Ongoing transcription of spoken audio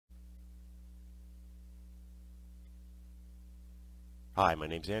Hi, my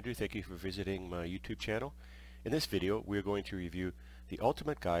name's Andrew. Thank you for visiting my YouTube channel. In this video, we are going to review the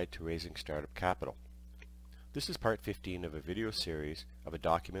ultimate guide to raising startup capital. This is part 15 of a video series of a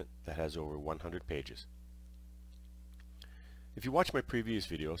document that has over 100 pages. If you watch my previous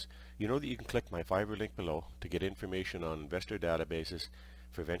videos, you know that you can click my Fiverr link below to get information on investor databases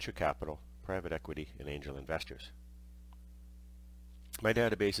for venture capital, private equity, and angel investors. My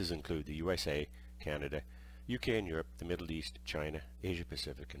databases include the USA, Canada, UK and Europe, the Middle East, China, Asia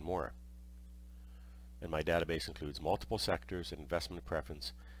Pacific, and more. And my database includes multiple sectors and investment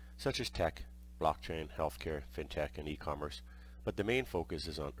preference, such as tech, blockchain, healthcare, fintech, and e-commerce, but the main focus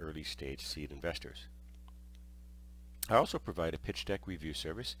is on early stage seed investors. I also provide a pitch deck review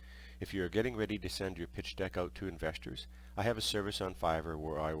service. If you are getting ready to send your pitch deck out to investors, I have a service on Fiverr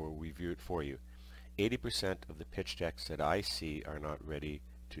where I will review it for you. 80% of the pitch decks that I see are not ready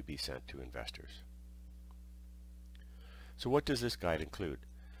to be sent to investors. So what does this guide include?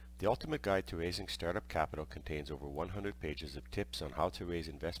 The Ultimate Guide to Raising Startup Capital contains over 100 pages of tips on how to raise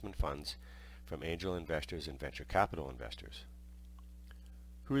investment funds from angel investors and venture capital investors.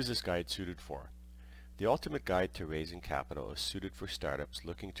 Who is this guide suited for? The Ultimate Guide to Raising Capital is suited for startups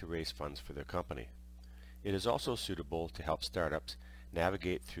looking to raise funds for their company. It is also suitable to help startups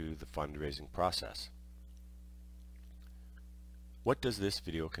navigate through the fundraising process. What does this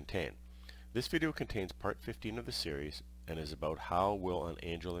video contain? This video contains part 15 of the series and is about how will an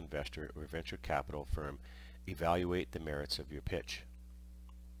angel investor or venture capital firm evaluate the merits of your pitch.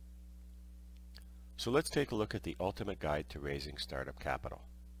 So let's take a look at the Ultimate Guide to Raising Startup Capital.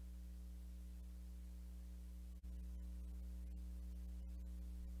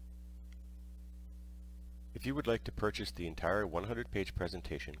 If you would like to purchase the entire 100-page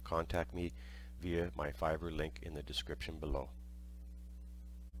presentation, contact me via my Fiverr link in the description below.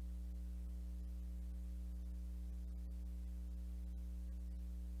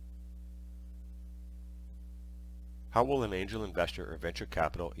 How will an angel investor or venture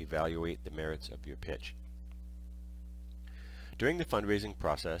capital evaluate the merits of your pitch? During the fundraising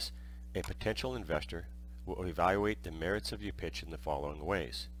process, a potential investor will evaluate the merits of your pitch in the following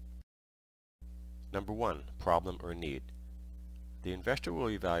ways. Number 1, problem or need. The investor will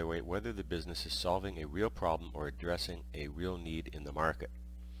evaluate whether the business is solving a real problem or addressing a real need in the market.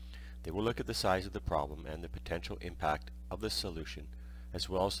 They will look at the size of the problem and the potential impact of the solution, as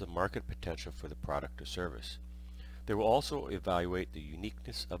well as the market potential for the product or service. They will also evaluate the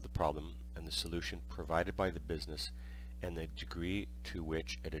uniqueness of the problem and the solution provided by the business and the degree to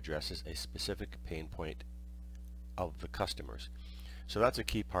which it addresses a specific pain point of the customers. So that's a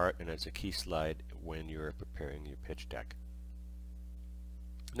key part, and it's a key slide when you're preparing your pitch deck.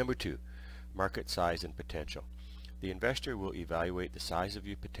 Number 2, market size and potential. The investor will evaluate the size of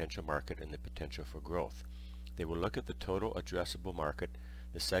your potential market and the potential for growth. They will look at the total addressable market,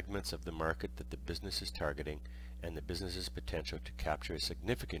 the segments of the market that the business is targeting, and the business's potential to capture a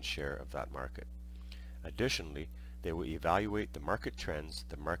significant share of that market. Additionally, they will evaluate the market trends,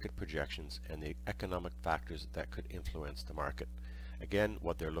 the market projections, and the economic factors that could influence the market. Again,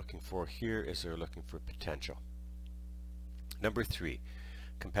 what they're looking for here is they're looking for potential. Number 3,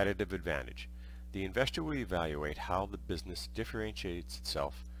 competitive advantage. The investor will evaluate how the business differentiates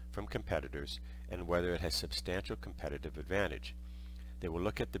itself from competitors and whether it has substantial competitive advantage. They will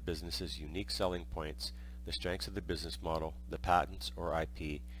look at the business's unique selling points, the strengths of the business model, the patents or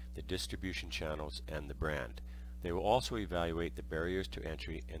IP, the distribution channels, and the brand. They will also evaluate the barriers to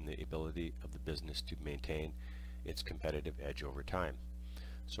entry and the ability of the business to maintain its competitive edge over time.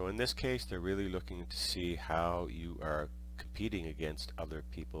 So in this case, they're really looking to see how you are competing against other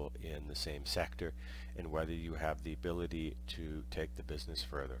people in the same sector and whether you have the ability to take the business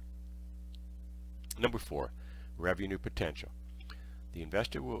further. Number 4, revenue potential. The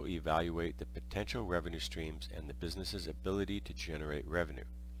investor will evaluate the potential revenue streams and the business's ability to generate revenue.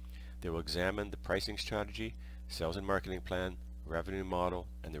 They will examine the pricing strategy, sales and marketing plan, revenue model,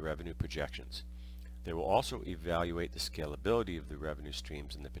 and the revenue projections. They will also evaluate the scalability of the revenue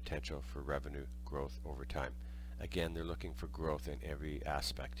streams and the potential for revenue growth over time. Again, they're looking for growth in every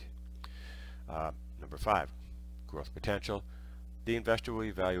aspect. Number 5, growth potential. The investor will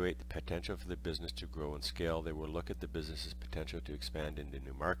evaluate the potential for the business to grow and scale. They will look at the business's potential to expand into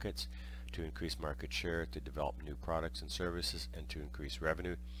new markets, to increase market share, to develop new products and services, and to increase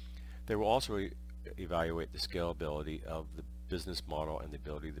revenue. They will also evaluate the scalability of the business model and the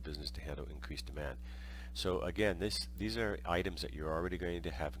ability of the business to handle increased demand. So again, these are items that you're already going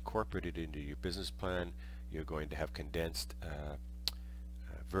to have incorporated into your business plan. You're going to have condensed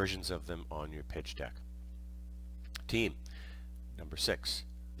versions of them on your pitch deck. Team. Number 6,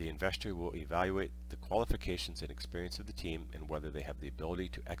 The investor will evaluate the qualifications and experience of the team and whether they have the ability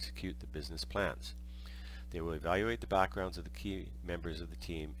to execute the business plans. They will evaluate the backgrounds of the key members of the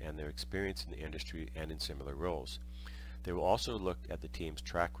team and their experience in the industry and in similar roles. They will also look at the team's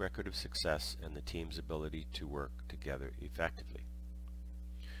track record of success and the team's ability to work together effectively.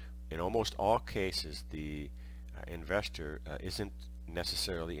 In almost all cases, the investor isn't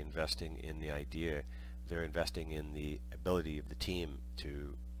necessarily investing in the idea, they're investing in the ability of the team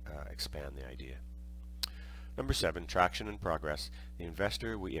to expand the idea. Number 7, traction and progress. The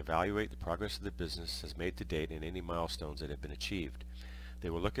investor will evaluate the progress the business has made to date and any milestones that have been achieved. They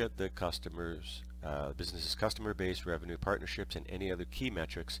will look at the business's customer base, revenue, partnerships, and any other key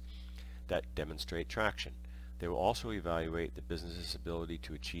metrics that demonstrate traction. They will also evaluate the business's ability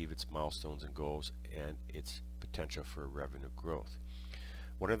to achieve its milestones and goals and its potential for revenue growth.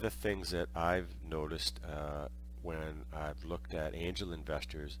 One of the things that I've noticed when I've looked at angel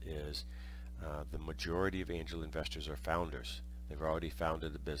investors is the majority of angel investors are founders. They've already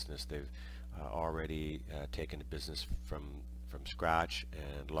founded a business. They've already taken a business from scratch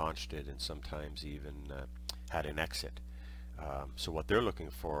and launched it, and sometimes even had an exit. So what they're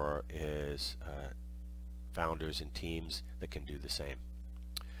looking for is founders and teams that can do the same.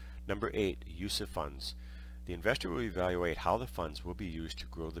 Number 8, use of funds. The investor will evaluate how the funds will be used to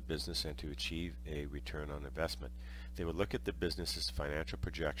grow the business and to achieve a return on investment. They will look at the business's financial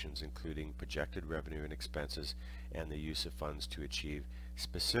projections, including projected revenue and expenses, and the use of funds to achieve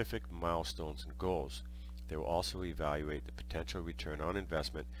specific milestones and goals. They will also evaluate the potential return on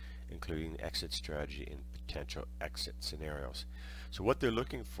investment, including the exit strategy and potential exit scenarios. So what they're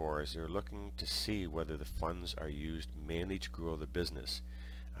looking for is they're looking to see whether the funds are used mainly to grow the business.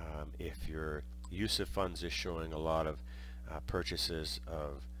 If your use of funds is showing a lot of purchases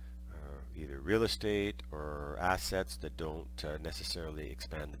of either real estate or assets that don't necessarily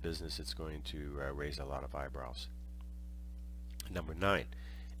expand the business, it's going to raise a lot of eyebrows. Number 9,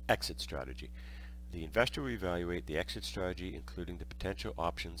 exit strategy. The investor will evaluate the exit strategy, including the potential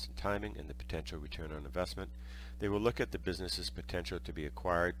options and timing and the potential return on investment. They will look at the business's potential to be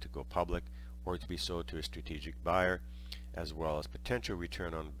acquired, to go public, or to be sold to a strategic buyer, as well as potential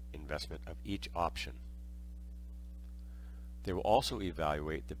return on investment of each option. They will also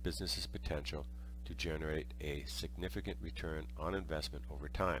evaluate the business's potential to generate a significant return on investment over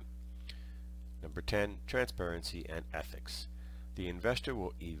time. Number 10, transparency and ethics. The investor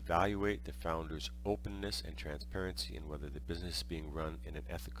will evaluate the founder's openness and transparency and whether the business is being run in an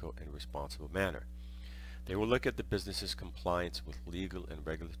ethical and responsible manner. They will look at the business's compliance with legal and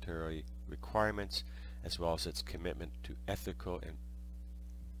regulatory requirements, as well as its commitment to ethical and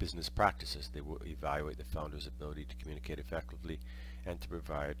business practices. They will evaluate the founder's ability to communicate effectively and to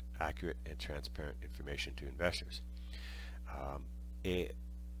provide accurate and transparent information to investors.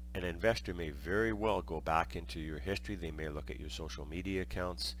 An investor may very well go back into your history. They may look at your social media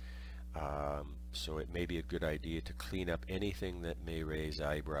accounts. So it may be a good idea to clean up anything that may raise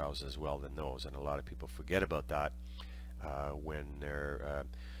eyebrows as well than those. And a lot of people forget about that when they're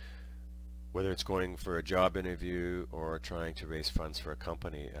whether it's going for a job interview or trying to raise funds for a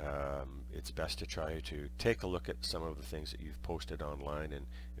company. It's best to try to take a look at some of the things that you've posted online, and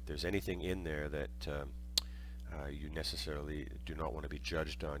if there's anything in there that you necessarily do not want to be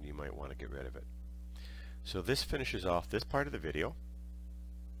judged on, you might want to get rid of it. So this finishes off this part of the video.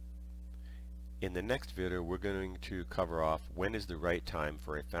 In the next video, we're going to cover off when is the right time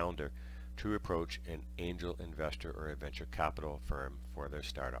for a founder to approach an angel investor or a venture capital firm for their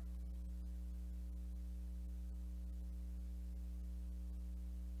startup.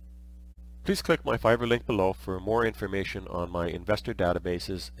 Please click my Fiverr link below for more information on my investor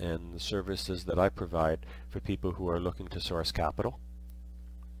databases and the services that I provide for people who are looking to source capital.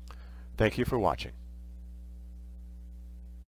 Thank you for watching.